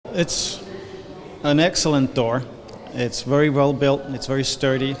It's an excellent door. It's very well built, it's very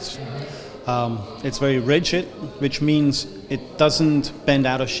sturdy, it's very rigid, which means it doesn't bend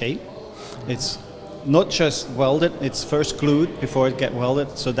out of shape. It's not just welded, it's first glued before it gets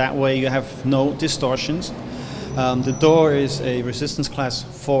welded, so that way you have no distortions. The door is a resistance class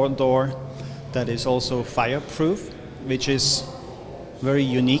 4 door that is also fireproof, which is very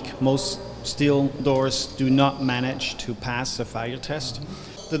unique. Most steel doors do not manage to pass a fire test.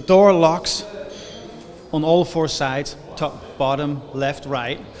 The door locks on all 4 sides, top, bottom, left,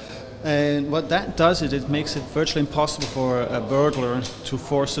 right. And what that does is it makes it virtually impossible for a burglar to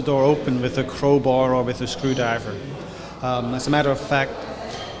force the door open with a crowbar or with a screwdriver. As a matter of fact,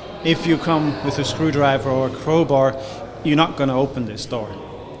 if you come with a screwdriver or a crowbar, you're not going to open this door.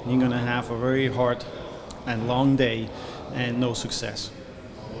 You're going to have a very hard and long day and no success.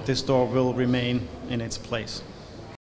 This door will remain in its place.